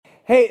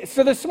Hey,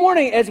 so this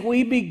morning as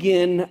we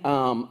begin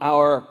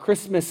our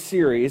Christmas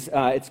series,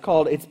 it's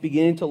called It's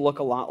Beginning to Look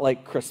a Lot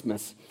Like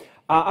Christmas.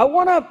 I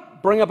want to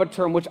bring up a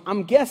term which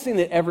I'm guessing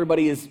that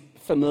everybody is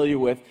familiar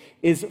with,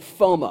 is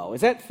FOMO. Is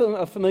that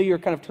a familiar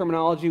kind of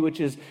terminology, which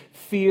is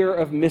fear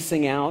of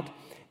missing out?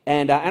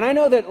 And I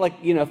know that,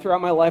 throughout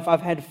my life,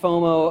 I've had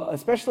FOMO,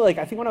 especially,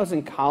 I think when I was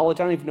in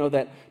college. I don't even know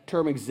that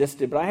term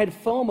existed, but I had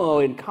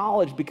FOMO in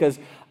college because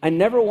I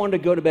never wanted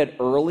to go to bed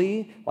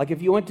early. Like,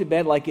 if you went to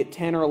bed, at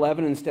 10 or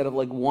 11 instead of,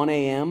 1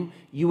 a.m.,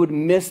 you would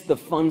miss the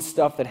fun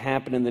stuff that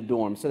happened in the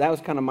dorm. So that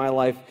was kind of my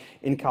life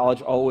in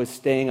college, always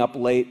staying up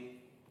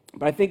late.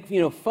 But I think,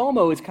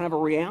 FOMO is kind of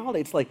a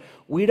reality. It's like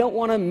we don't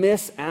want to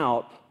miss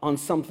out on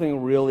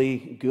something really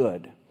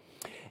good.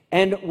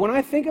 And when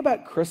I think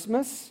about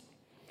Christmas,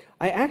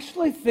 I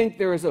actually think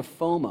there is a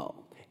FOMO,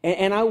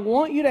 and I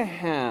want you to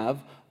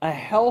have a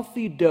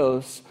healthy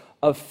dose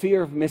of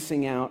fear of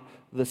missing out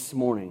this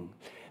morning.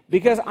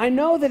 Because I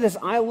know that as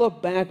I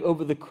look back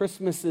over the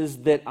Christmases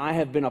that I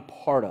have been a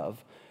part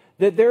of,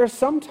 that there are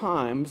some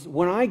times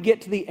when I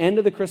get to the end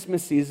of the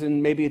Christmas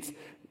season, maybe it's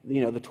the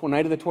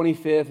night of the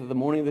 25th or the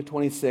morning of the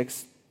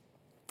 26th,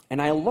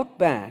 and I look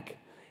back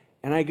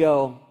and I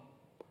go,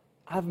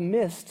 I've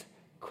missed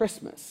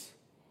Christmas.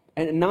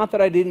 And not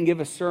that I didn't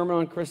give a sermon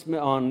on Christmas,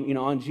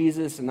 on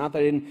Jesus, and not that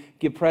I didn't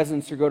give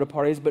presents or go to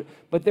parties, but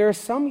there are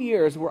some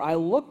years where I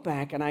look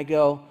back and I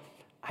go,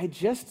 I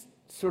just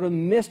sort of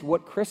missed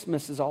what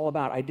Christmas is all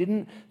about. I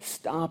didn't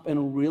stop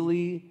and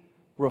really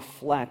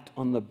reflect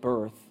on the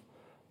birth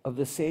of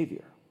the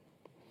Savior.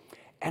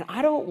 And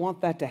I don't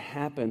want that to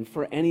happen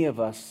for any of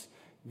us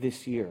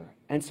this year.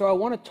 And so I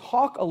want to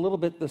talk a little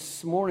bit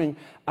this morning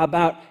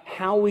about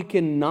how we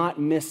can not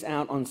miss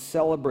out on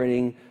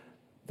celebrating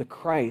the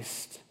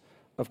Christ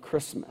of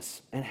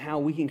Christmas and how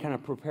we can kind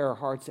of prepare our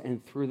hearts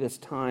and through this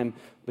time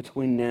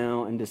between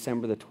now and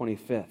December the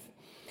 25th.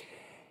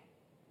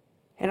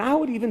 And I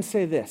would even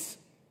say this: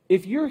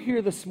 if you're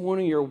here this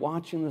morning, you're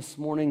watching this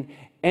morning,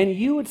 and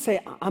you would say,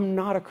 I'm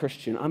not a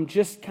Christian, I'm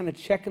just kind of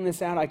checking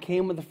this out, I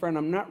came with a friend,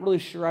 I'm not really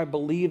sure I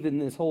believe in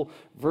this whole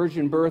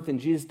virgin birth and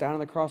Jesus died on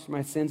the cross for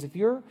my sins. If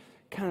you're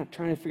kind of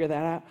trying to figure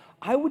that out,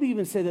 I would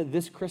even say that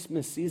this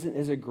Christmas season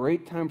is a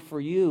great time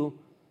for you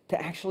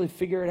to actually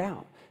figure it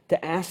out,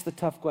 to ask the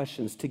tough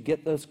questions, to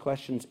get those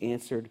questions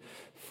answered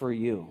for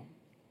you.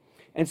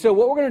 And so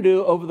what we're going to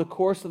do over the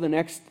course of the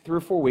next 3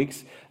 or 4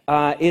 weeks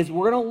is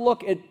we're going to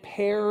look at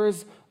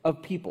pairs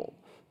of people.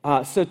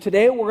 So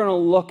today we're going to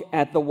look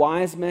at the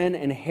wise men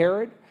and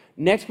Herod.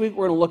 Next week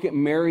we're going to look at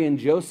Mary and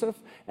Joseph.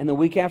 And the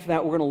week after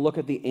that we're going to look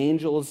at the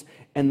angels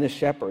and the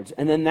shepherds.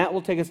 And then that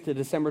will take us to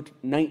December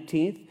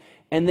 19th.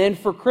 And then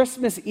for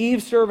Christmas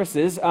Eve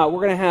services, we're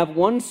going to have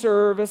one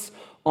service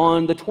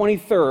on the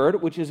 23rd,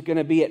 which is going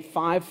to be at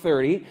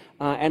 5:30,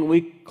 and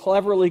we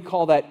cleverly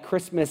call that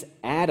Christmas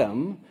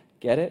Adam.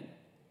 Get it?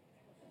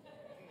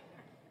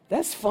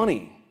 That's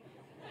funny.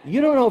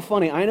 You don't know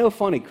funny. I know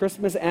funny.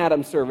 Christmas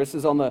Adam service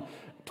is on the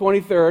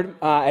 23rd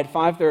at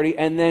 5:30,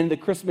 and then the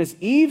Christmas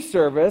Eve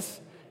service,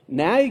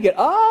 now you get,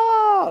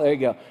 there you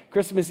go.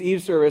 Christmas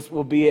Eve service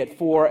will be at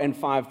 4 and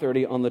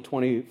 5:30 on the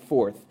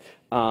 24th.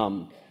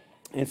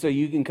 And so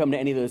you can come to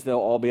any of those. They'll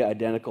all be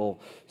identical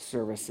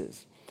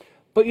services.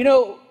 But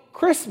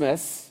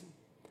Christmas,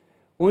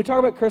 when we talk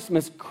about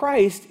Christmas,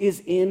 Christ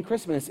is in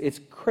Christmas. It's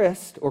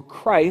Christ or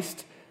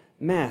Christ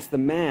Mass, the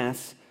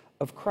Mass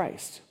of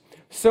Christ.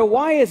 So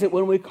why is it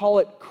when we call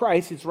it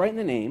Christ, it's right in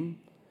the name,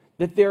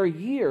 that there are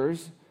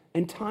years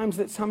and times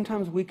that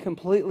sometimes we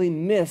completely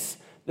miss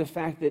the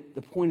fact that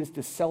the point is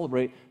to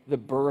celebrate the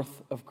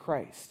birth of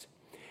Christ?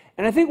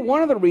 And I think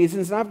one of the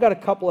reasons, and I've got a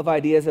couple of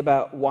ideas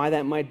about why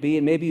that might be,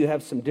 and maybe you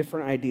have some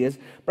different ideas,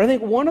 but I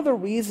think one of the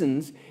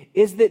reasons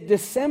is that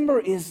December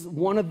is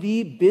one of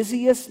the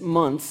busiest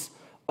months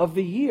of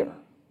the year.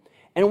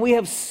 And we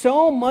have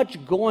so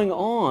much going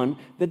on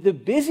that the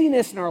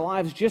busyness in our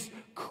lives just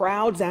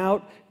crowds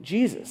out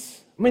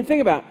Jesus. I mean,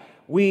 think about it.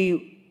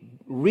 We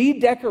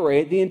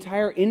redecorate the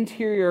entire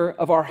interior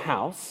of our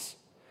house,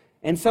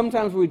 and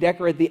sometimes we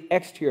decorate the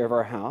exterior of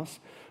our house.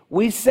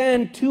 We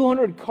send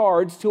 200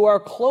 cards to our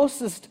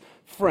closest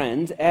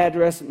friends,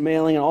 address,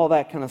 mailing, and all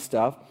that kind of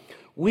stuff.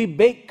 We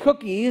bake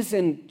cookies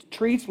and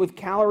treats with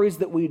calories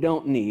that we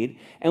don't need.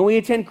 And we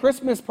attend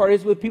Christmas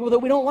parties with people that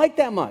we don't like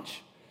that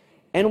much.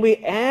 And we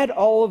add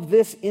all of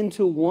this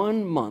into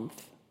 1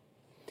 month.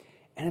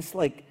 And it's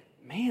like,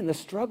 man, the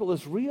struggle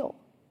is real.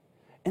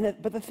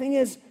 But the thing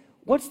is,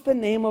 what's the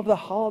name of the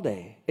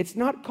holiday? It's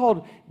not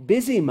called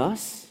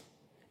Busymas.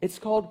 It's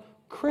called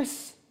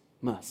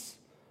Christmas.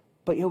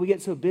 But we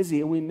get so busy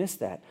and we miss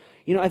that.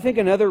 I think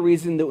another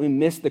reason that we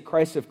miss the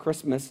Christ of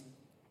Christmas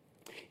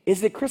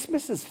is that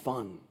Christmas is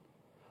fun.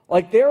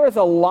 There is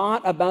a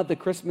lot about the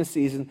Christmas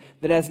season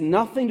that has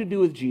nothing to do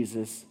with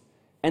Jesus.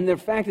 And the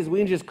fact is, we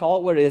can just call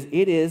it what it is.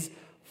 It is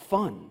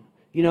fun.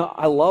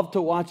 I love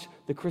to watch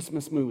the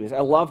Christmas movies. I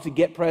love to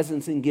get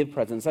presents and give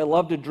presents. I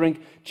love to drink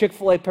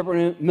Chick-fil-A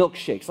peppermint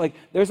milkshakes.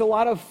 There's a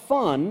lot of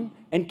fun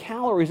and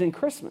calories in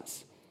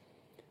Christmas.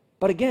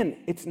 But again,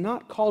 it's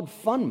not called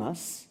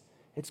Funmas.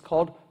 It's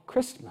called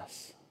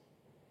Christmas.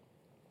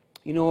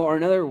 or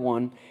another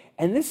one.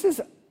 And this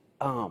is,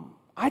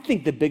 I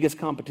think, the biggest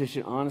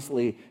competition,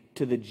 honestly,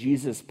 to the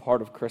Jesus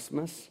part of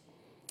Christmas,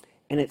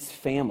 and it's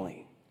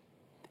family.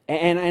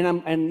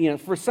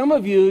 And for some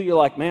of you, you're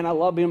like, man, I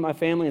love being with my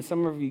family. And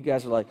some of you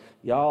guys are like,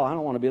 y'all, I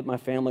don't want to be with my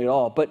family at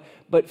all.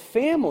 But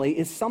family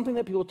is something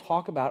that people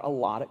talk about a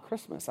lot at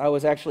Christmas. I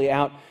was actually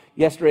out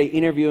yesterday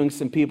interviewing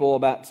some people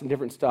about some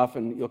different stuff,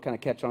 and you'll kind of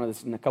catch on to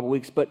this in a couple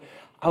weeks. But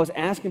I was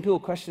asking people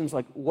questions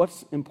like,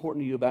 what's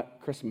important to you about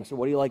Christmas? Or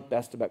what do you like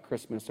best about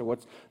Christmas? Or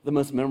what's the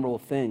most memorable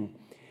thing?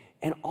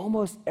 And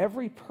almost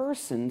every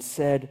person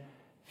said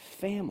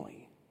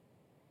family.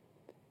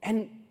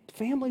 And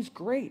family's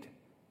great.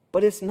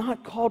 But it's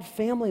not called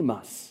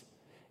Family-mas.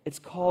 It's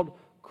called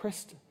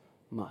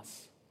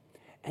Christmas.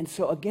 And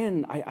so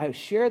again, I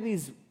share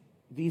these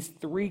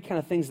three kind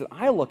of things that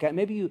I look at.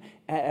 Maybe you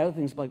add other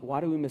things like,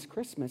 why do we miss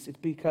Christmas? It's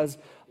because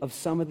of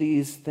some of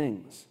these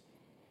things.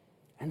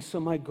 And so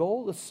my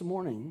goal this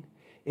morning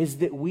is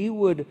that we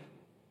would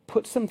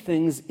put some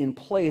things in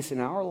place in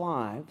our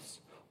lives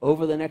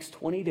over the next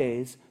 20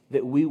 days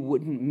that we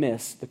wouldn't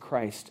miss the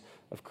Christ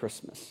of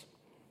Christmas.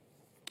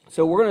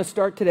 So we're going to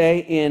start today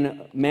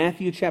in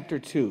Matthew chapter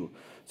 2.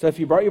 So if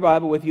you brought your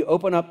Bible with you,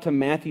 open up to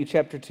Matthew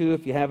chapter 2.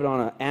 If you have it on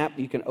an app,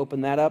 you can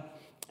open that up.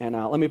 And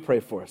let me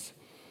pray for us.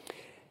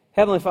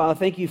 Heavenly Father,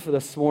 thank you for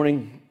this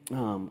morning.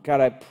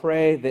 God, I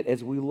pray that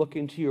as we look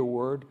into your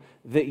word,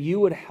 that you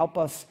would help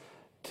us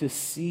to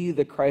see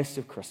the Christ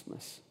of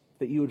Christmas,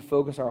 that you would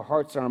focus our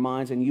hearts and our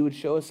minds, and you would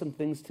show us some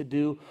things to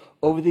do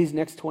over these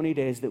next 20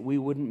 days that we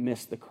wouldn't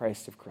miss the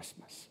Christ of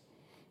Christmas.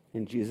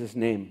 In Jesus'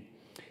 name,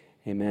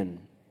 amen.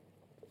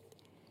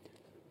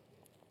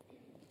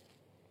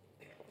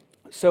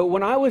 So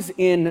when I was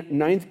in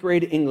 9th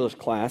grade English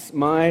class,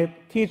 my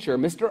teacher,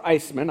 Mr.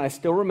 Eisman, I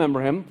still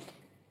remember him,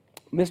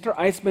 Mr.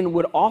 Eisman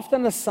would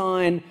often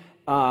assign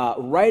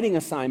writing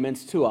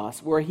assignments to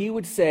us where he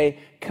would say,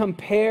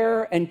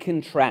 compare and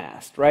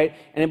contrast, right?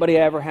 Anybody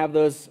ever have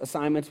those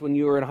assignments when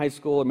you were in high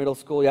school or middle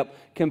school? Yep,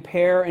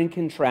 compare and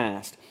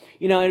contrast.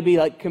 It'd be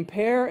like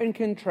compare and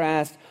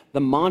contrast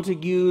the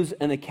Montagues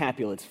and the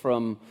Capulets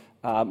from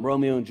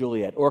Romeo and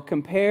Juliet, or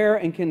compare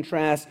and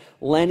contrast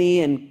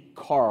Lenny and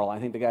Carl, I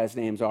think the guys'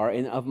 names are,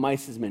 of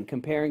Mice's Men,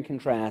 compare and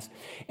contrast.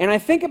 And I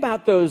think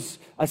about those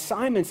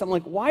assignments, I'm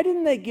like, why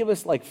didn't they give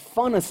us like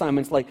fun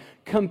assignments, like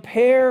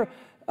compare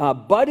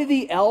Buddy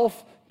the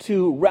Elf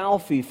to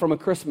Ralphie from A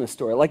Christmas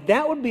Story? Like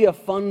that would be a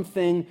fun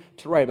thing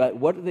to write about.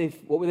 What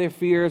were their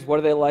fears? What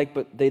do they like?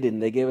 But they didn't.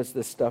 They gave us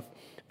this stuff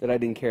that I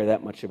didn't care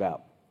that much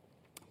about.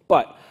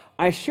 But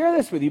I share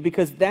this with you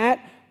because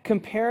that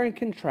compare and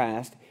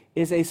contrast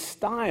is a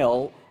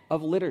style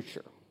of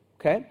literature,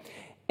 okay?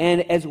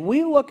 And as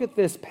we look at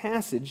this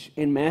passage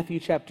in Matthew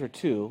chapter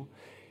 2,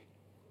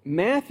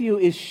 Matthew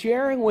is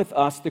sharing with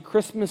us the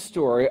Christmas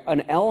story,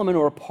 an element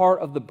or a part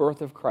of the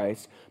birth of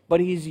Christ, but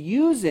he's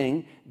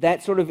using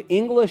that sort of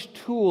English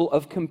tool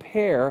of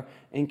compare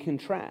and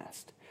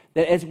contrast.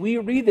 That as we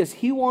read this,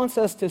 he wants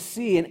us to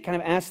see and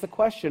kind of ask the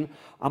question,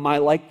 am I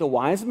like the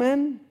wise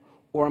men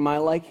or am I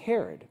like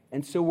Herod?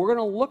 And so we're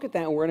going to look at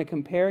that and we're going to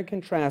compare and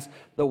contrast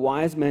the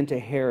wise men to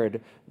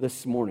Herod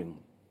this morning.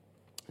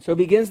 So it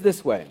begins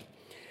this way.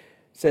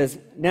 It says,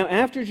 now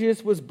after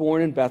Jesus was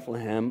born in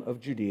Bethlehem of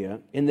Judea,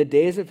 in the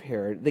days of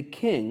Herod, the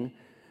king,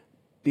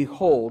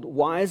 behold,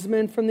 wise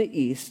men from the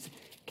east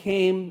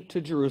came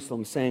to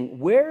Jerusalem, saying,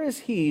 where is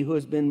he who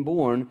has been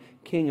born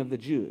King of the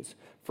Jews?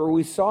 For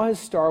we saw his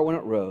star when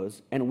it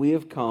rose, and we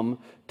have come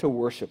to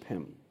worship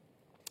him.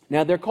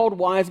 Now, they're called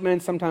wise men.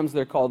 Sometimes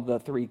they're called the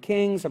three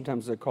kings.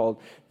 Sometimes they're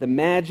called the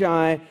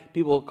magi.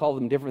 People call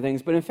them different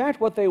things. But in fact,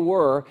 what they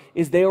were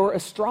is they were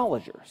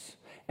astrologers.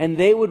 And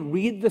they would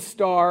read the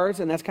stars,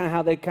 and that's kind of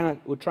how they kind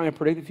of would try and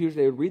predict the future.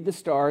 They would read the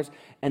stars,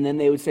 and then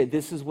they would say,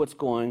 this is what's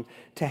going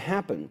to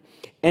happen.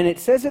 And it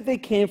says that they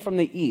came from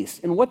the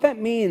east. And what that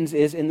means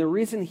is, and the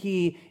reason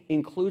he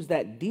includes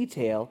that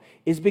detail,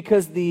 is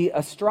because the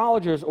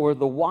astrologers or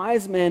the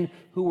wise men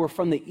who were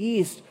from the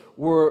east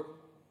were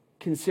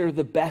considered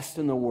the best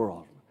in the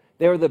world.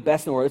 They were the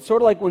best in the world. It's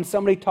sort of like when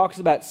somebody talks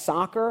about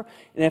soccer,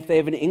 and if they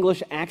have an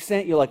English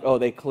accent, you're like, oh,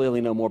 they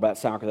clearly know more about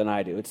soccer than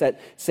I do. It's that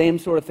same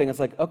sort of thing. It's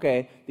like,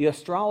 okay, the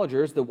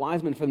astrologers, the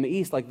wise men from the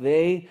east, like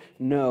they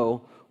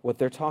know what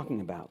they're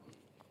talking about.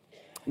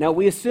 Now,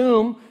 we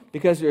assume,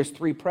 because there's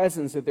three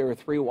presents, that there were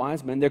three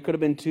wise men. There could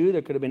have been 2,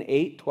 there could have been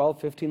 8,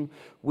 12, 15.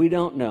 We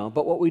don't know.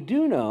 But what we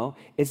do know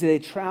is that they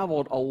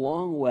traveled a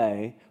long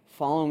way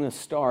following a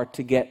star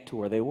to get to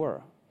where they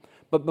were.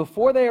 But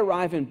before they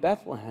arrive in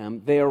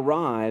Bethlehem, they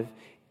arrive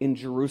in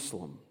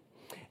Jerusalem.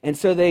 And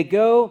so they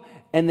go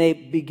and they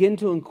begin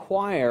to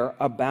inquire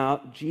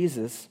about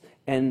Jesus,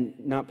 and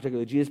not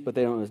particularly Jesus, but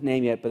they don't know his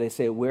name yet, but they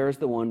say, where's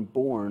the one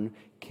born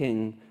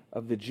King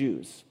of the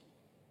Jews?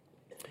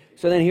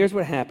 So then here's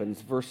what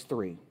happens, verse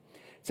 3. It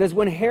says,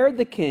 when Herod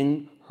the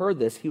king heard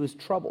this, he was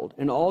troubled,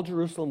 and all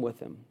Jerusalem with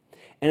him.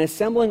 And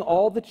assembling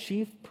all the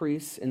chief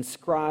priests and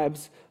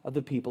scribes of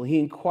the people, he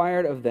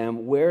inquired of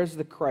them, where is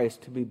the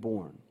Christ to be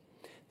born?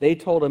 They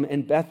told him,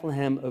 in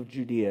Bethlehem of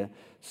Judea,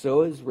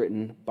 so is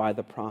written by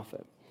the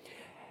prophet.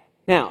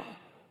 Now,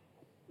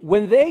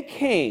 when they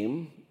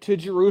came to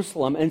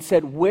Jerusalem and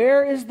said,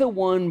 "Where is the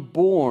one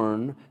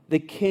born the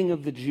King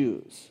of the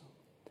Jews?"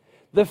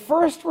 the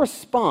first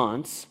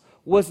response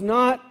was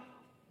not,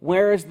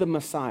 "Where is the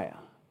Messiah?"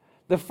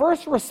 The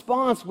first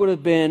response would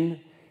have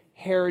been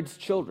Herod's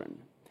children.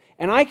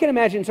 And I can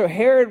imagine, so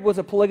Herod was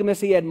a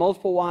polygamist. He had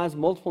multiple wives,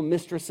 multiple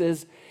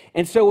mistresses.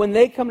 And so when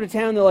they come to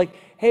town, they're like,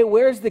 "Hey,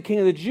 where's the King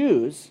of the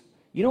Jews?"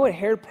 You know what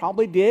Herod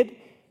probably did?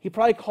 He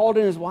probably called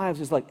in his wives.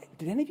 He's like,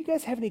 "Did any of you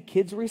guys have any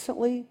kids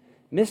recently?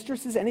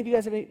 Mistresses? Any of you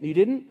guys have any?" You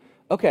didn't?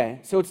 Okay,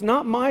 so it's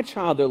not my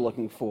child they're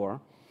looking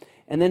for.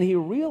 And then he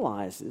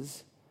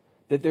realizes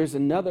that there's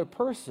another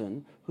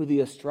person who the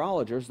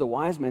astrologers, the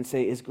wise men,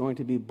 say is going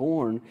to be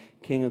born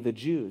King of the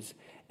Jews.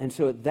 And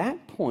so at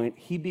that point,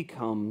 he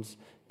becomes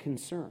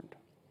concerned.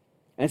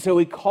 And so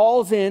he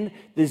calls in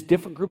these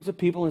different groups of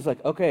people and he's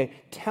like, "Okay,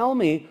 tell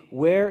me,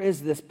 where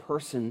is this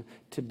person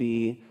to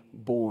be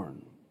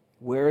born?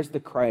 Where is the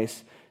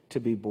Christ to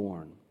be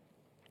born?"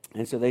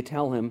 And so they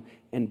tell him,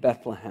 "In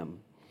Bethlehem."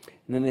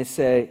 And then they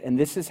say, and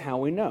this is how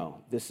we know.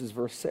 This is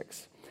verse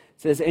 6.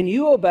 It says, "And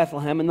you, O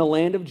Bethlehem, in the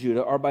land of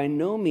Judah, are by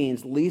no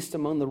means least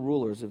among the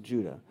rulers of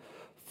Judah.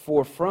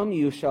 For from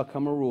you shall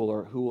come a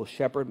ruler who will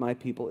shepherd my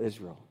people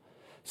Israel."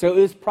 So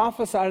it was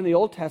prophesied in the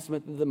Old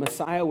Testament that the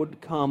Messiah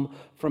would come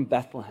from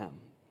Bethlehem.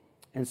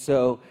 And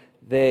so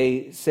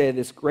they say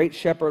this great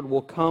shepherd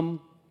will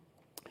come.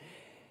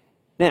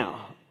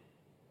 Now,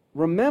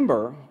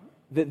 remember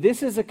that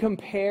this is a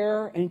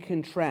compare and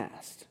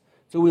contrast.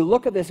 So we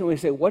look at this and we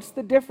say, what's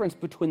the difference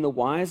between the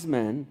wise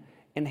men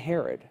and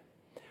Herod?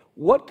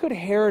 What could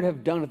Herod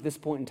have done at this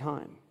point in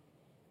time?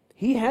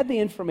 He had the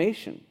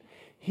information.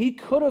 He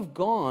could have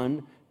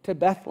gone to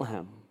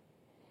Bethlehem,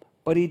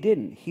 but he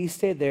didn't. He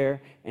stayed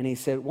there and he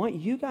said, "Why don't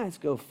you guys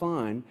go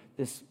find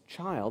this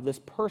child, this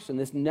person,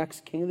 this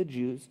next King of the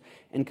Jews,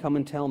 and come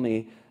and tell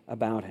me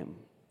about him."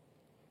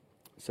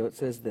 So it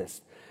says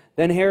this,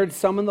 "Then Herod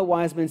summoned the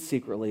wise men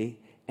secretly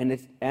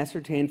and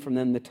ascertained from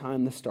them the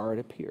time the star had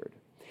appeared.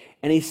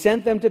 And he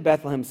sent them to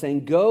Bethlehem,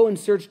 saying, 'Go and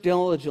search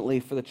diligently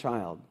for the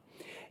child.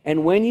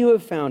 And when you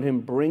have found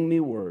him, bring me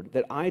word,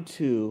 that I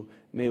too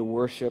may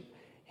worship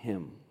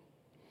him.'"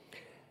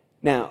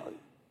 Now,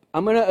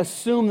 I'm going to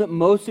assume that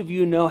most of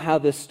you know how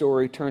this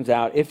story turns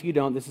out. If you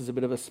don't, this is a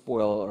bit of a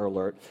spoiler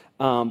alert.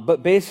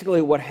 But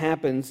basically what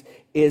happens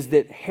is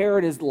that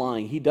Herod is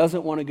lying. He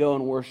doesn't want to go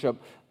and worship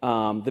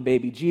the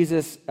baby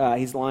Jesus.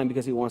 He's lying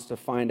because he wants to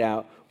find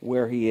out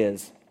where he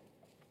is.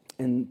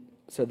 And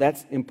so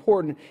that's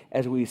important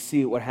as we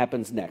see what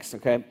happens next,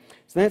 okay?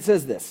 So then it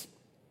says this.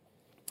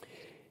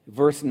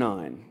 Verse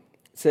 9.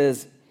 It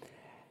says,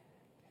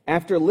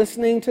 "After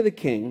listening to the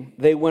king,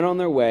 they went on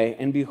their way,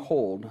 and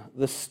behold,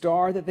 the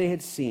star that they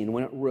had seen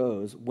when it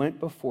rose went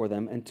before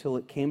them until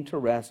it came to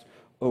rest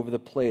over the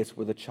place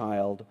where the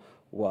child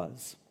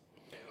was.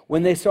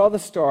 When they saw the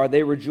star,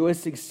 they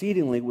rejoiced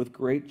exceedingly with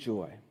great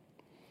joy."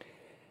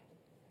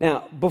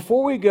 Now,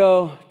 before we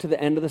go to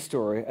the end of the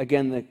story,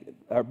 again,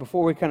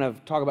 before we kind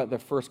of talk about the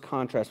first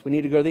contrast, we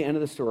need to go to the end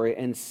of the story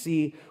and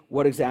see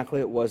what exactly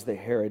it was that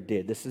Herod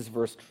did. This is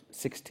verse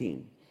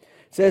 16.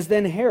 It says,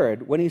 "Then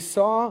Herod, when he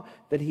saw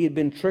that he had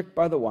been tricked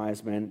by the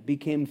wise men,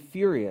 became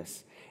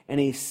furious,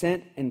 and he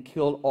sent and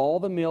killed all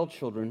the male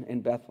children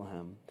in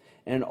Bethlehem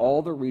and in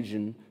all the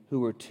region who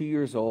were 2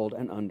 years old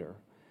and under,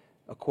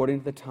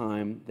 according to the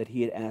time that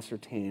he had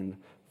ascertained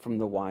from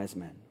the wise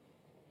men."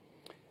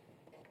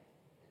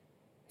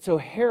 So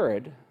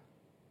Herod,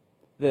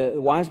 the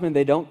wise men,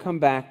 they don't come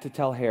back to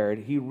tell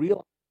Herod. He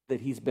realizes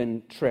that he's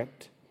been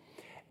tricked.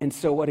 And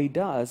so what he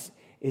does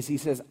is he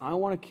says, "I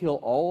want to kill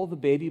all the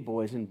baby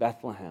boys in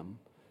Bethlehem,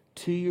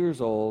 2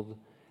 years old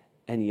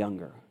and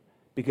younger,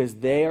 because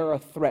they are a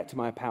threat to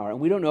my power."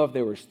 And we don't know if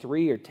there was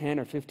 3 or 10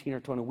 or 15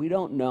 or 20. We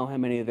don't know how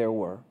many there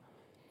were.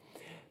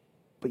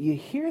 But you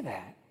hear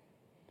that,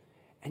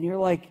 and you're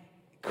like,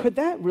 could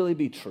that really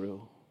be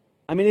true?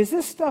 I mean, is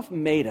this stuff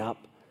made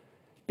up?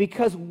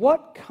 Because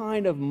what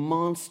kind of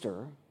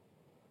monster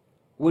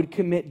would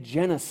commit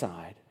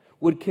genocide,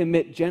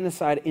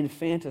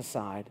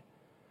 infanticide,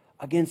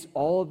 against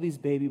all of these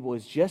baby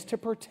boys just to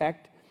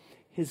protect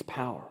his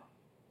power?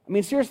 I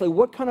mean, seriously,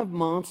 what kind of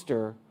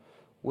monster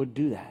would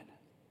do that?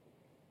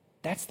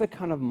 That's the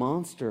kind of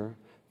monster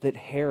that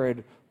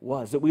Herod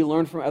was, that we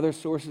learn from other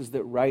sources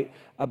that write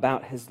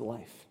about his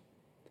life.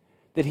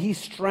 That he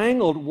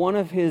strangled one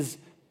of his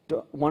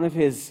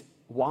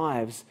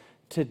wives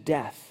to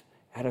death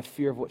out of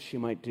fear of what she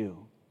might do.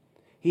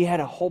 He had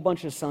a whole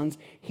bunch of sons.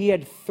 He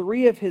had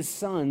 3 of his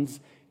sons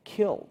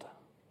killed.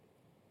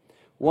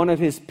 One of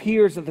his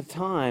peers at the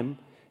time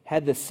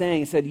had this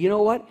saying, said, "You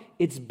know what?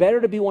 It's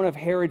better to be one of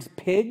Herod's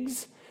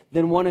pigs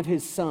than one of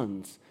his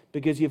sons,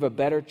 because you have a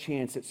better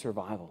chance at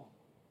survival."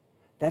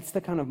 That's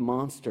the kind of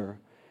monster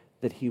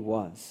that he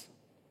was.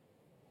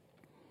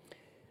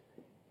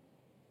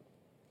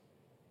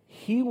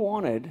 He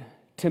wanted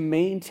to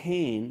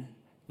maintain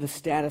the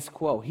status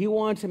quo. He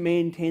wanted to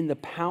maintain the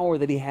power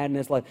that he had in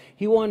his life.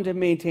 He wanted to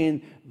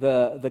maintain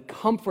the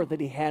comfort that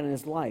he had in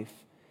his life.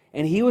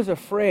 And he was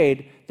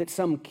afraid that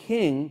some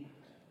king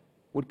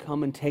would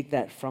come and take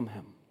that from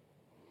him.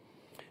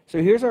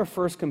 So here's our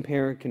first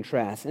compare and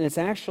contrast, and it's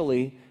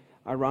actually,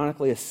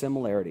 ironically, a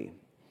similarity.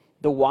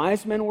 The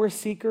wise men were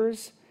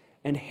seekers,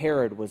 and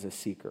Herod was a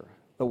seeker.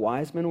 The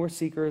wise men were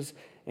seekers,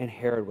 and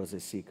Herod was a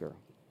seeker.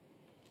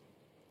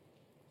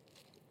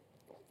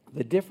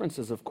 The difference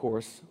is, of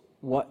course,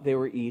 what they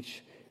were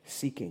each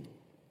seeking.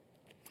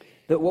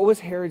 What was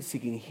Herod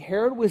seeking?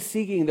 Herod was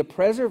seeking the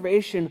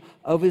preservation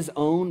of his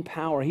own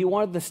power. He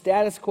wanted the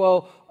status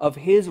quo of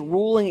his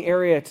ruling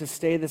area to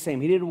stay the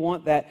same. He didn't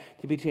want that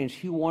to be changed.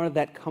 He wanted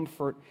that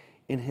comfort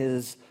in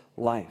his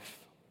life.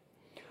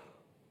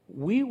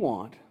 We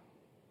want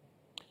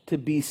to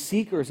be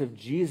seekers of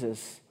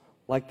Jesus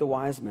like the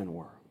wise men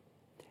were.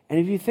 And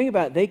if you think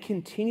about it, they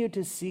continued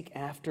to seek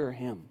after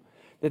him.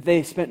 That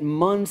they spent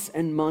months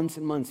and months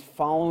and months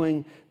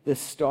following this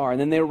star. And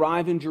then they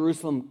arrive in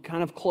Jerusalem,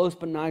 kind of close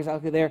but not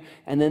exactly there.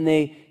 And then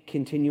they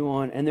continue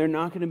on. And they're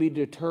not going to be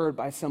deterred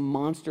by some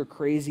monster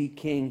crazy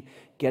king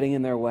getting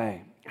in their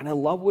way. And I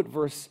love what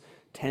verse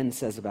 10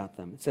 says about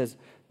them. It says,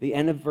 the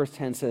end of verse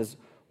 10 says,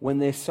 when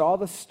they saw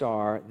the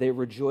star, they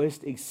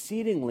rejoiced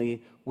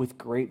exceedingly with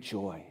great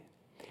joy.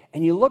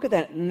 And you look at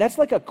that, and that's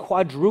like a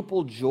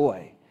quadruple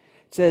joy.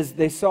 It says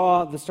they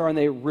saw the star and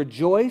they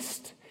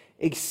rejoiced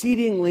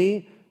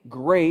exceedingly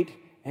great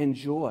and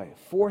joy.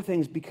 4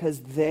 things because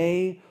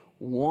they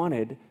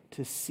wanted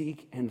to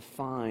seek and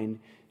find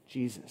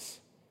Jesus.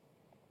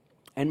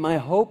 And my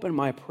hope and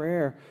my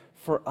prayer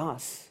for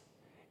us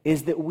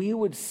is that we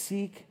would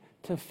seek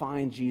to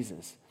find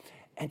Jesus.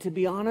 And to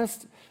be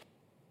honest,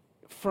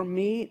 for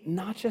me,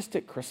 not just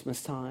at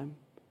Christmas time,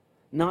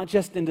 not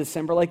just in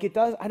December, like it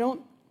does, I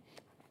don't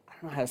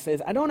know how to say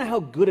this. I don't know how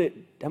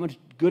much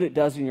good it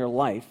does in your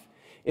life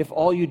if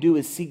all you do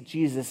is seek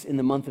Jesus in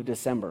the month of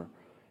December,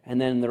 and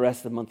then the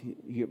rest of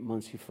the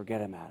months you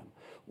forget about him.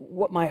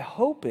 What my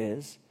hope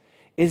is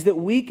that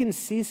we can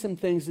see some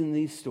things in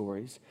these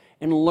stories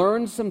and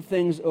learn some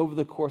things over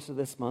the course of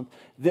this month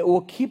that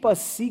will keep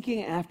us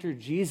seeking after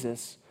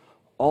Jesus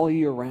all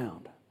year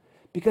round.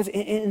 Because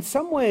in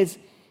some ways,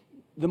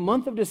 the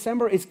month of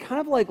December is kind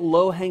of like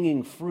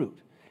low-hanging fruit.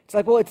 It's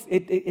like, well,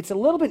 it's a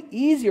little bit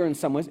easier in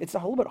some ways. It's a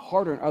little bit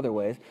harder in other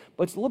ways,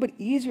 but it's a little bit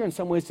easier in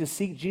some ways to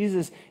seek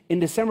Jesus in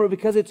December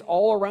because it's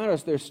all around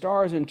us. There's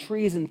stars and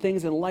trees and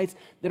things and lights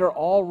that are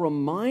all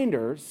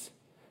reminders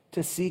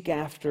to seek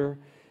after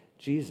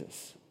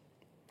Jesus.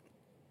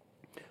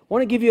 I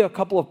want to give you a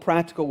couple of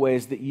practical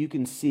ways that you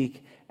can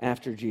seek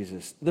after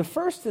Jesus. The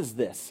first is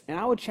this, and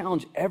I would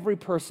challenge every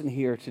person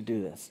here to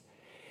do this,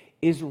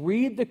 is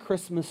read the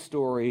Christmas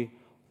story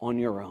on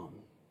your own.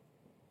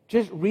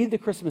 Just read the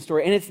Christmas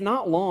story. And it's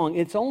not long.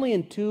 It's only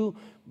in 2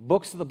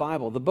 books of the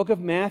Bible. The book of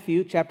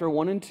Matthew, chapter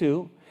 1 and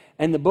 2,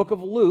 and the book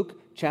of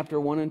Luke, chapter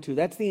 1 and 2.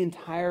 That's the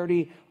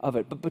entirety of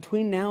it. But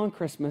between now and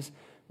Christmas,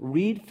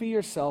 read for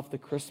yourself the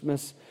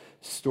Christmas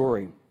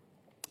story.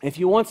 If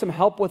you want some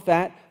help with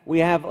that, we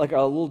have like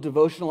a little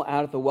devotional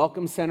out at the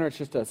Welcome Center. It's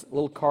just a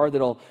little card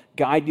that'll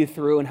guide you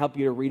through and help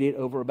you to read it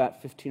over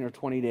about 15 or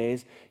 20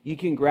 days. You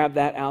can grab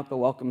that out at the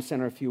Welcome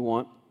Center if you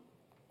want.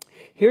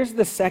 Here's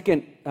the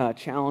second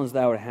challenge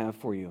that I would have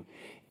for you,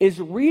 is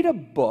read a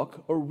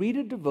book or read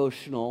a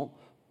devotional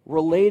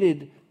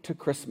related to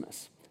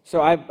Christmas.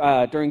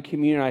 So during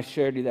communion, I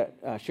shared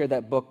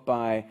that book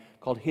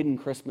called Hidden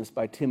Christmas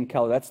by Tim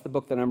Keller. That's the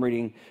book that I'm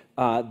reading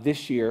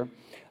this year.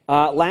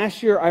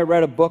 Last year, I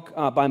read a book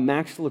by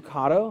Max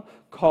Lucado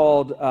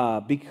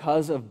called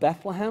Because of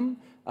Bethlehem,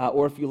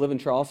 or if you live in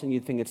Charleston,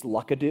 you'd think it's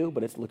Lucadoo,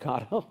 but it's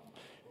Lucado,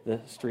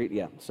 the street,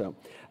 yeah.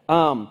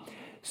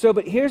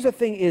 But here's the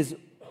thing is,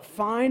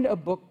 find a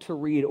book to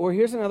read, or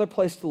here's another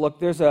place to look.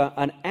 There's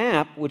an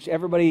app which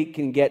everybody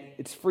can get.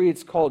 It's free.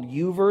 It's called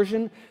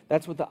YouVersion.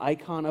 That's what the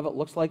icon of it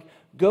looks like.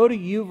 Go to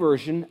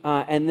YouVersion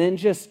and then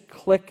just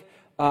click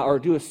or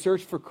do a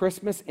search for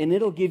Christmas, and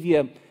it'll give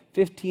you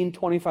 15,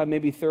 25,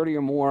 maybe 30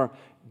 or more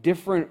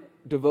different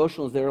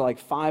devotionals. They're like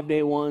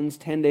 5-day ones,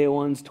 10-day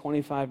ones,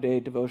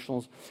 25-day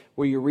devotionals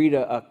where you read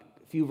a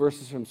few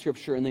verses from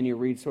Scripture and then you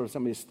read sort of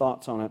somebody's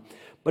thoughts on it.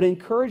 But I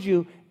encourage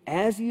you,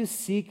 as you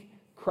seek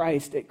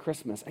Christ at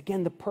Christmas.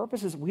 Again, the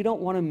purpose is we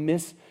don't want to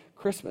miss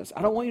Christmas.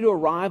 I don't want you to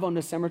arrive on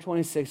December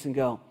 26th and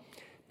go,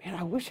 man,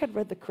 I wish I'd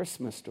read the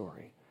Christmas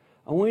story.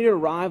 I want you to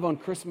arrive on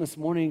Christmas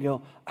morning and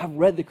go, I've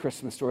read the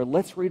Christmas story.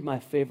 Let's read my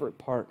favorite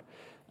part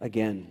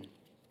again.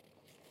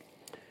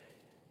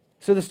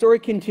 So the story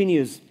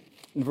continues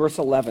in verse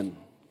 11. It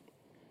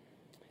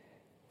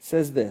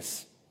says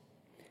this.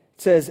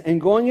 It says, and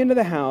going into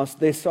the house,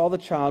 they saw the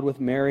child with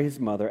Mary, his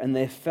mother, and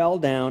they fell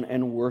down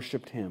and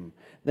worshipped him.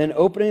 Then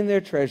opening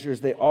their treasures,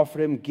 they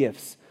offered him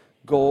gifts,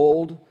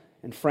 gold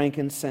and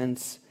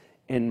frankincense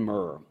and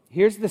myrrh.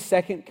 Here's the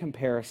second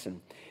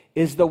comparison,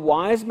 is the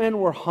wise men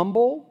were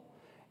humble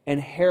and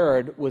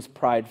Herod was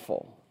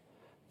prideful.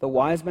 The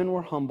wise men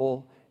were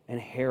humble and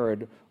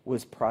Herod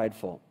was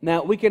prideful.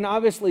 Now, we can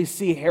obviously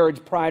see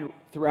Herod's pride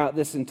throughout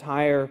this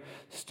entire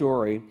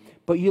story,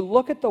 but you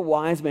look at the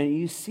wise men and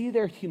you see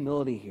their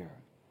humility here,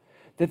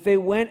 that they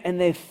went and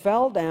they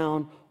fell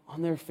down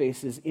on their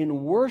faces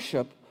in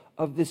worship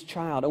of this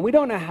child. And we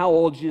don't know how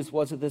old Jesus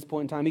was at this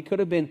point in time. He could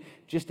have been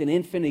just an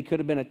infant. He could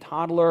have been a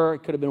toddler. It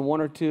could have been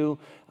 1 or 2.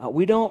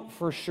 We don't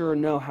for sure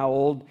know how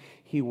old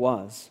he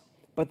was.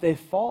 But they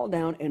fall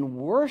down and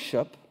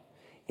worship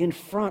in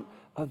front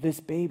of this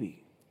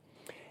baby.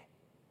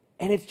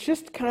 And it's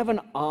just kind of an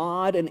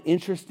odd and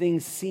interesting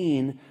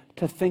scene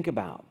to think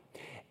about.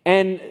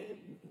 And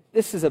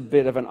this is a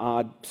bit of an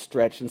odd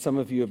stretch, and some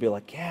of you would be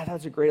like, yeah,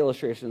 that's a great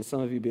illustration. And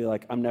some of you would be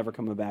like, I'm never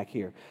coming back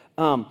here.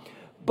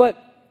 But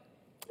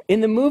in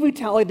the movie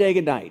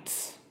Talladega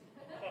Nights,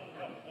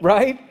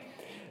 right,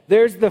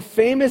 there's the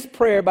famous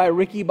prayer by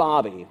Ricky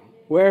Bobby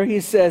where he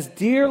says,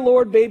 "Dear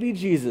Lord, baby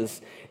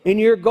Jesus, in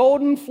your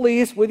golden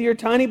fleece with your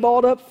tiny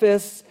balled up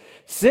fists,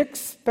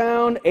 6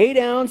 pound, 8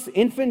 ounce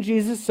infant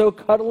Jesus, so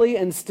cuddly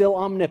and still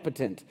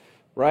omnipotent,"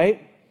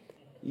 right?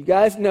 You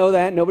guys know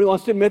that. Nobody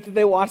wants to admit that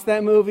they watched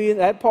that movie,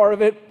 that part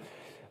of it.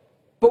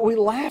 But we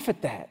laugh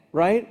at that,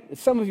 right?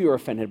 Some of you are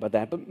offended by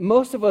that, but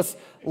most of us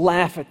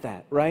laugh at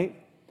that, right?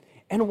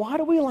 And why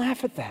do we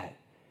laugh at that?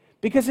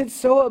 Because it's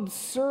so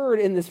absurd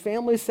in this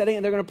family setting,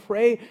 and they're going to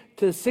pray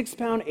to the 6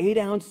 pound, 8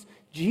 ounce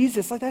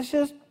Jesus. Like, that's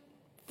just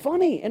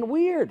funny and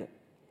weird.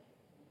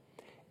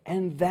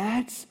 And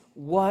that's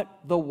what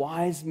the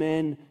wise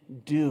men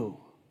do.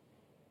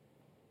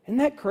 Isn't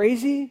that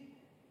crazy?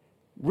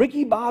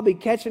 Ricky Bobby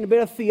catching a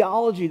bit of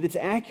theology that's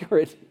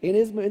accurate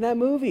in that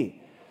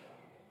movie,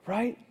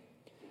 right?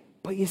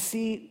 But you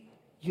see,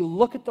 you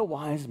look at the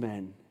wise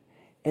men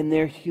and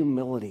their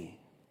humility,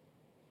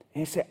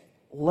 and you say,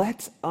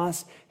 let's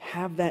us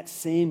have that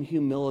same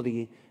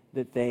humility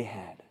that they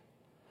had.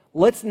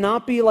 Let's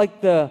not be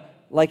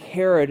like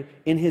Herod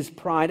in his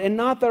pride, and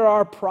not that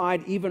our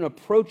pride even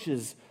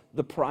approaches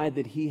the pride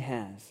that he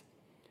has.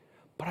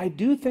 But I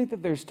do think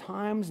that there's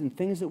times and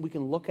things that we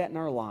can look at in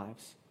our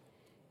lives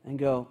and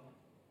go,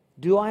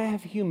 do I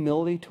have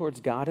humility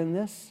towards God in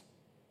this?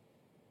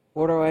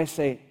 Or do I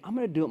say, I'm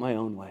going to do it my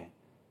own way?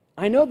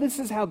 I know this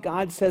is how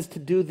God says to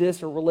do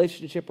this or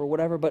relationship or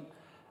whatever, but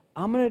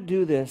I'm going to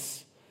do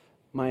this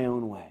my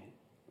own way.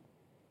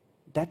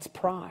 That's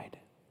pride.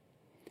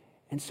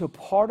 And so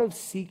part of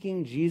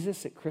seeking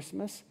Jesus at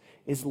Christmas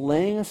is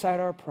laying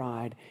aside our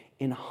pride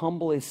and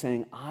humbly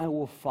saying, I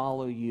will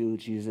follow you,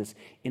 Jesus,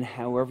 in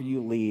however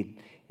you lead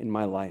in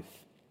my life.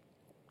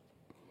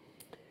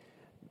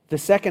 The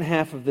second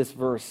half of this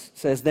verse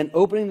says, then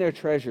opening their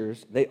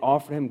treasures, they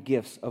offered him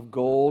gifts of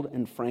gold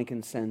and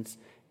frankincense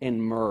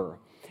and myrrh.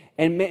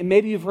 And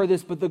maybe you've heard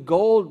this, but the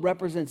gold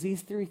represents,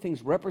 these 3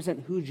 things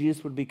represent who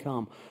Jesus would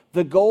become.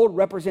 The gold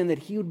represented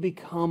that he would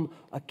become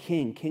a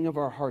king of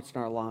our hearts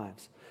and our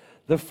lives.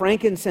 The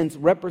frankincense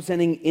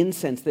representing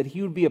incense, that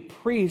he would be a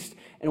priest,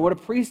 and what a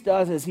priest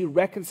does is he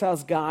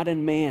reconciles God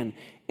and man.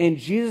 And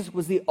Jesus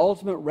was the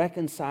ultimate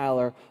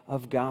reconciler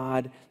of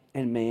God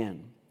and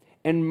man.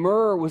 And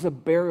myrrh was a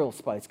burial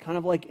spice, kind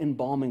of like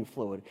embalming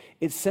fluid.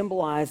 It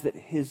symbolized that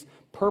his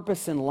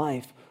purpose in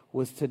life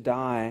was to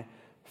die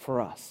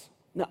for us.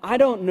 Now, I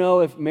don't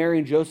know if Mary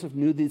and Joseph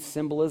knew this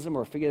symbolism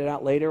or figured it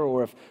out later,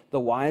 or if the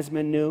wise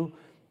men knew,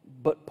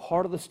 but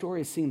part of the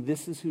story is seeing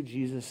this is who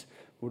Jesus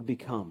would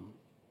become.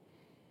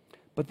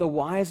 But the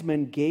wise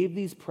men gave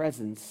these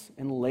presents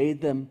and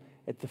laid them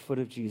at the foot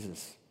of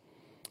Jesus.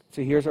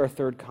 So here's our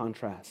third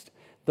contrast.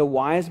 The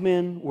wise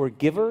men were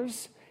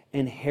givers,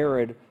 and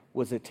Herod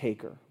was a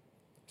taker.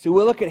 So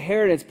we look at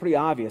Herod, it's pretty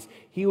obvious.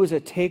 He was a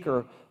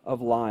taker of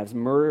lives,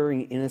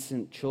 murdering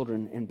innocent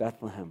children in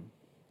Bethlehem.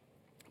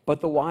 But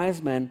the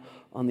wise men,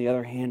 on the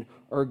other hand,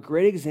 are a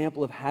great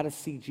example of how to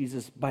seek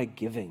Jesus by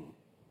giving.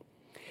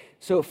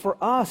 So for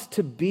us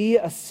to be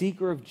a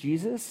seeker of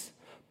Jesus,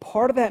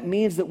 part of that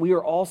means that we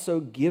are also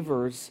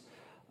givers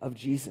of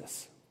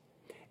Jesus.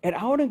 And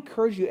I would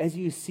encourage you, as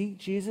you seek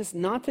Jesus,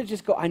 not to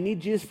just go, I need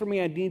Jesus for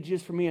me, I need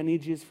Jesus for me, I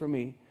need Jesus for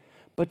me,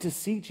 but to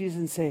seek Jesus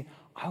and say,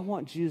 I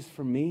want Jesus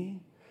for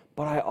me,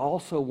 but I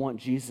also want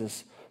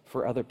Jesus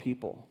for other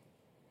people.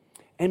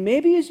 And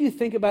maybe as you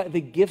think about the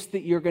gifts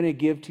that you're going to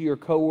give to your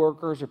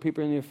coworkers or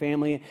people in your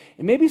family,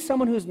 and maybe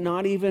someone who's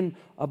not even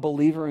a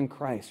believer in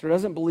Christ or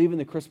doesn't believe in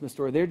the Christmas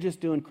story, they're just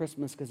doing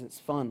Christmas because it's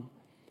fun.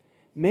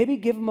 Maybe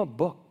give them a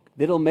book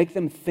that'll make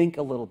them think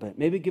a little bit.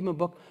 Maybe give them a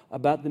book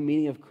about the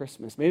meaning of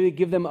Christmas. Maybe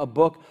give them a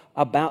book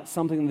about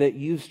something that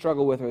you've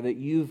struggled with or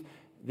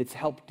that's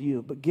helped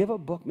you. But give a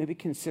book, maybe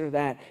consider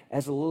that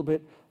as a little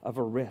bit of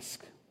a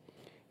risk.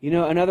 You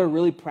know, another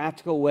really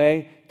practical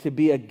way to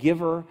be a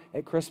giver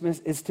at Christmas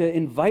is to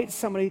invite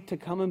somebody to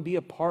come and be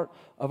a part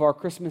of our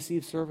Christmas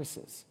Eve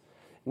services.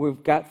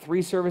 We've got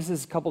 3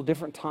 services, a couple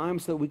different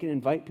times, so that we can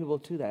invite people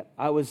to that.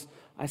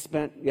 I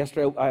spent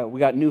yesterday, we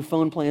got new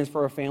phone plans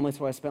for our family,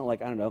 so I spent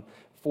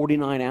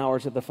 49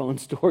 hours at the phone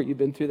store. You've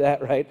been through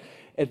that, right?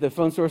 At the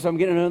phone store. So I'm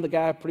getting to know the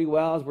guy pretty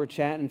well as we're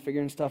chatting,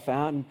 figuring stuff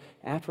out. And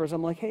afterwards,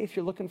 I'm like, hey, if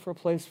you're looking for a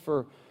place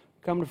for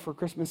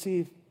Christmas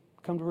Eve,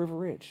 come to River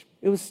Ridge.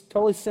 It was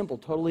totally simple,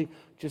 totally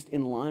just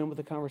in line with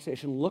the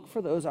conversation. Look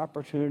for those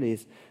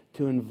opportunities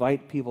to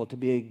invite people, to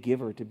be a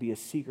giver, to be a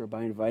seeker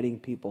by inviting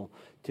people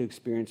to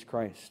experience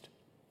Christ.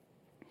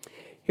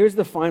 Here's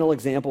the final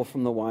example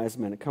from the wise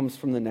men. It comes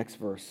from the next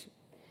verse.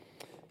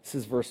 This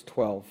is verse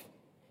 12.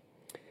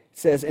 It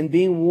says, "And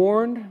being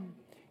warned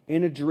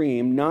in a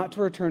dream not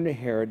to return to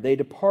Herod, they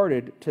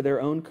departed to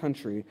their own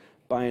country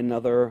by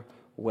another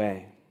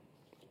way."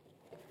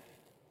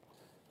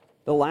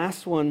 The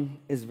last one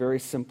is very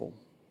simple.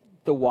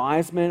 The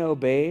wise men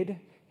obeyed,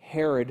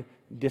 Herod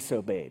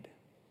disobeyed.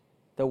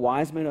 The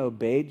wise men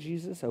obeyed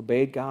Jesus,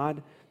 obeyed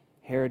God,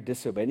 Herod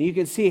disobeyed. And you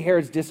can see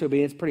Herod's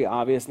disobedience, pretty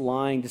obvious: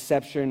 lying,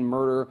 deception,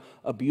 murder,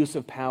 abuse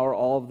of power,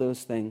 all of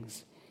those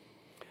things.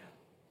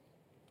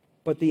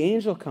 But the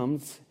angel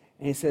comes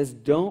and he says,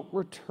 don't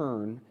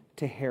return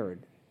to Herod.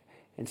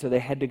 And so they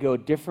had to go a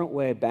different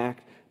way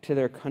back to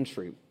their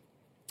country.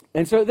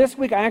 And so this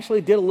week I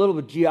actually did a little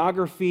bit of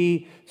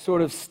geography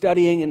sort of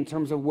studying in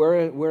terms of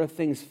where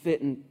things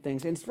fit and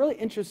things. And it's really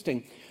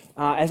interesting.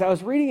 As I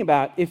was reading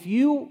about, if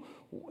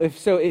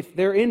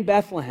they're in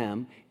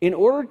Bethlehem, in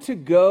order to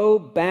go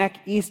back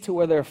east to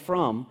where they're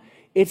from,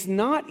 it's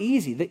not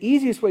easy. The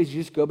easiest way is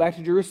you just go back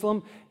to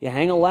Jerusalem, you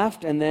hang a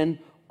left, and then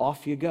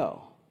off you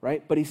go,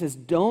 right? But he says,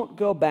 don't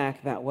go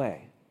back that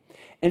way.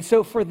 And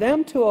so for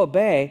them to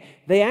obey,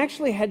 they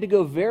actually had to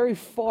go very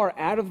far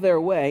out of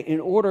their way in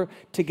order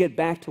to get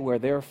back to where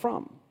they're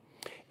from.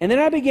 And then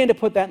I began to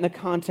put that in the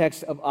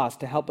context of us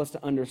to help us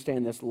to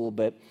understand this a little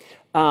bit.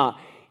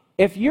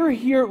 If you're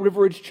here at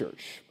River Ridge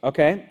Church,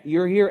 okay,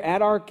 you're here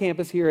at our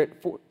campus here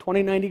at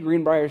 2090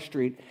 Greenbrier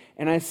Street,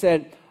 and I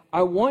said,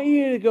 I want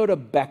you to go to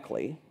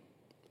Beckley,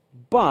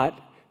 but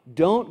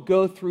don't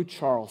go through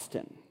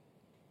Charleston.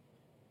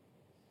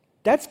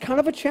 That's kind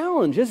of a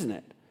challenge, isn't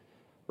it?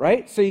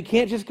 Right? So you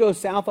can't just go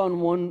south on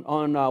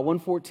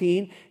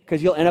 114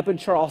 because you'll end up in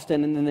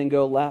Charleston and then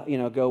go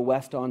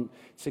west on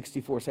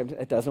 64,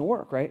 70. It doesn't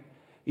work, right?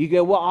 You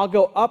go, well, I'll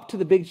go up to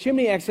the Big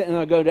Chimney exit and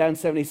I'll go down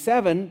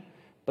 77,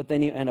 but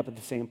then you end up at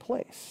the same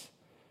place,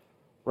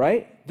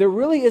 right? There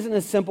really isn't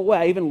a simple way.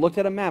 I even looked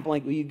at a map.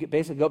 Like you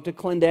basically go up to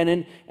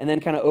Clendenin and then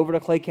kind of over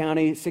to Clay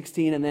County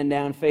 16 and then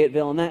down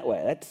Fayetteville and that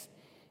way.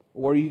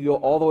 Or you go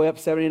all the way up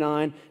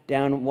 79,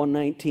 down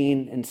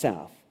 119 and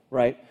south,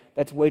 right?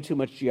 That's way too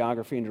much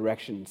geography and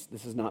directions.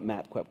 This is not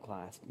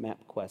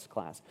MapQuest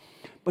class.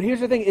 But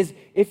here's the thing is,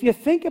 if you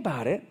think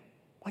about it,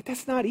 like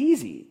that's not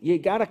easy. You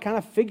got to kind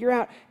of figure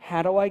out,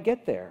 how do I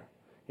get there?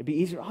 It'd be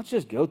easier, I'll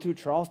just go through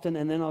Charleston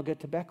and then I'll get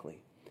to Beckley.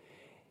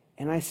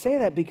 And I say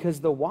that because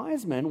the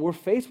wise men were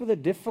faced with a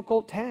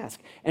difficult task.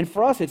 And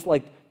for us, it's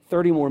like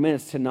 30 more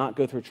minutes to not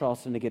go through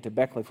Charleston to get to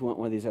Beckley if we went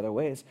one of these other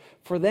ways.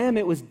 For them,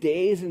 it was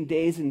days and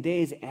days and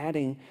days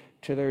adding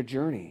to their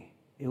journey.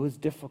 It was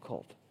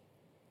difficult.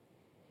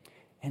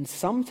 And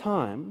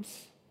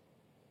sometimes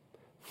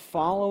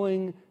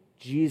following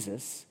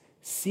Jesus,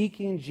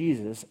 seeking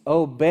Jesus,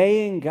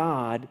 obeying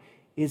God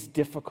is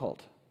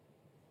difficult.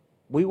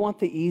 We want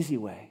the easy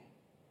way.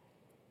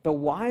 The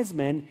wise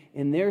men,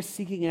 in their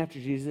seeking after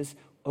Jesus,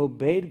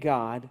 obeyed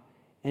God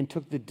and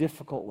took the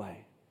difficult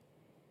way.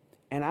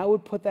 And I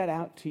would put that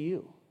out to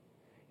you.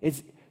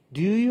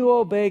 Do you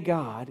obey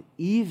God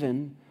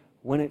even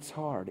when it's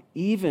hard,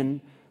 even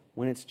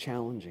when it's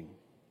challenging?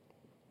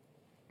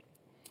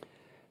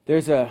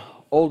 There's an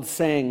old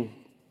saying,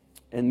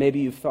 and maybe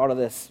you've thought of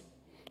this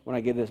when I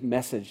give this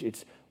message.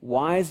 It's,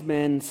 wise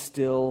men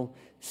still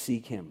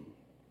seek him.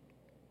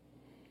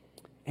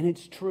 And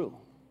it's true.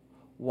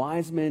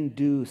 Wise men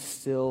do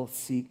still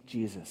seek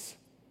Jesus.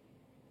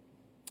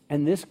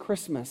 And this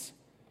Christmas,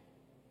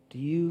 do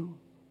you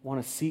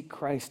want to seek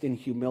Christ in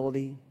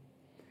humility?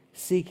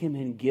 Seek him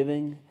in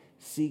giving?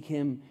 Seek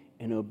him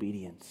in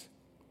obedience?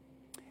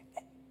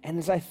 And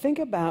as I think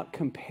about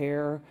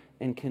compare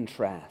and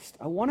contrast,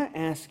 I want to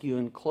ask you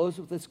and close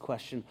with this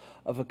question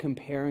of a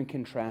compare and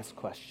contrast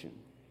question.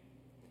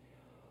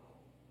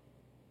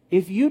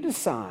 If you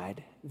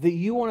decide that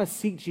you want to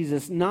seek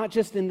Jesus not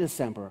just in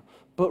December,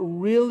 but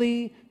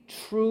really,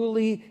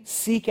 truly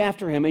seek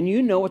after him, and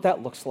you know what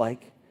that looks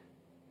like,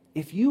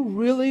 if you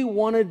really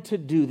wanted to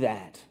do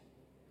that,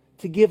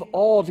 to give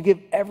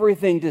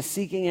everything to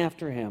seeking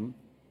after him,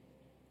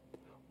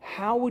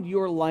 how would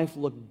your life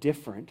look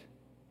different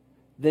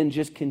than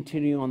just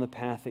continuing on the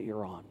path that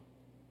you're on?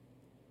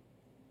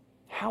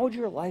 How would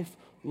your life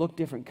look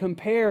different?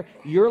 Compare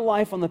your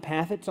life on the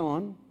path it's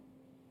on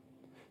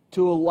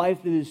to a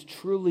life that is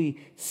truly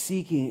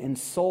seeking and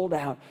sold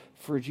out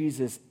for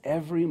Jesus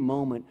every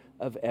moment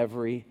of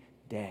every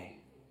day.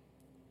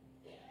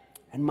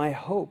 And my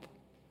hope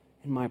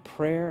and my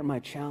prayer and my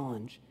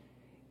challenge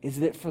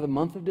is that for the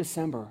month of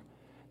December,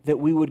 that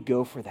we would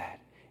go for that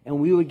and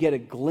we would get a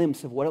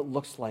glimpse of what it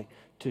looks like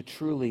to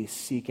truly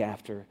seek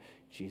after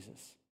Jesus.